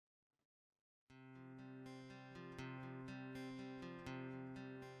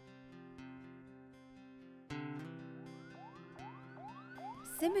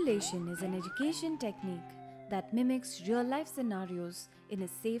Simulation is an education technique that mimics real-life scenarios in a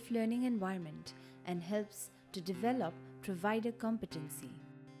safe learning environment and helps to develop provider competency.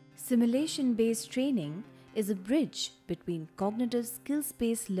 Simulation-based training is a bridge between cognitive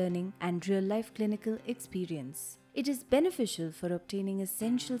skills-based learning and real-life clinical experience. It is beneficial for obtaining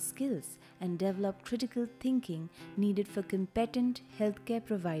essential skills and develop critical thinking needed for competent healthcare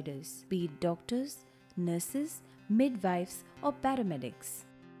providers, be it doctors, nurses, midwives, or paramedics.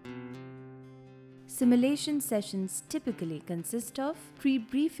 Simulation sessions typically consist of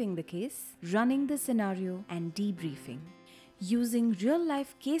pre-briefing the case, running the scenario, and debriefing. Using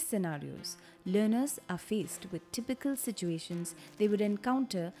real-life case scenarios, learners are faced with typical situations they would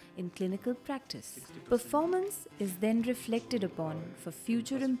encounter in clinical practice. Performance is then reflected upon for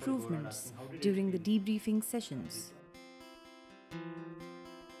future improvements during the debriefing sessions.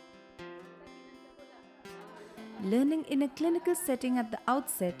 Learning in a clinical setting at the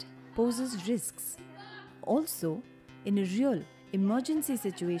outset poses risks. Also, in a real emergency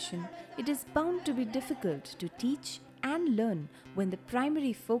situation, it is bound to be difficult to teach and learn when the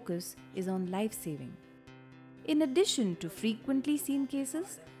primary focus is on life-saving. In addition to frequently seen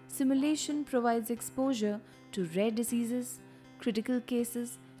cases, simulation provides exposure to rare diseases, critical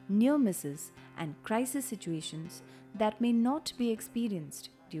cases, near misses, and crisis situations that may not be experienced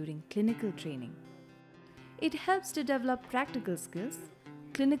during clinical training. It helps to develop practical skills,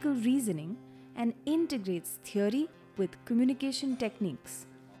 clinical reasoning, and integrates theory with communication techniques.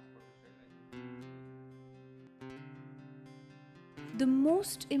 The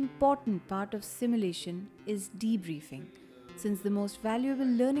most important part of simulation is debriefing, since the most valuable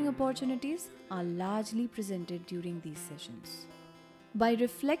learning opportunities are largely presented during these sessions. By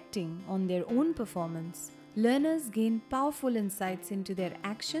reflecting on their own performance, learners gain powerful insights into their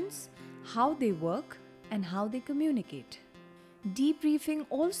actions, how they work, and how they communicate. Debriefing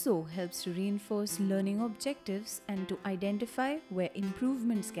also helps to reinforce learning objectives and to identify where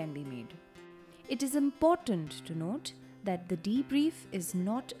improvements can be made. It is important to note that the debrief is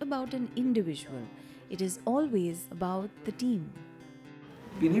not about an individual, it is always about the team.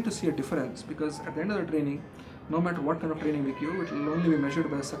 We need to see a difference because at the end of the training, no matter what kind of training we give, it will only be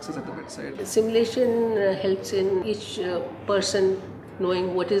measured by the success at the bedside. Simulation helps in each person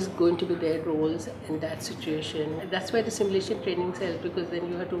knowing what is going to be their roles in that situation. That's why the simulation trainings help, because then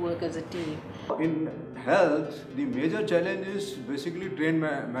you have to work as a team. In health, the major challenge is basically trained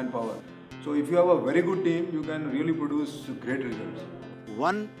manpower. So if you have a very good team, you can really produce great results.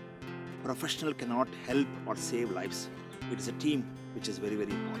 One professional cannot help or save lives. It is a team which is very,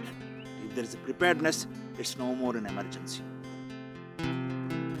 very important. If there is a preparedness, it's no more an emergency.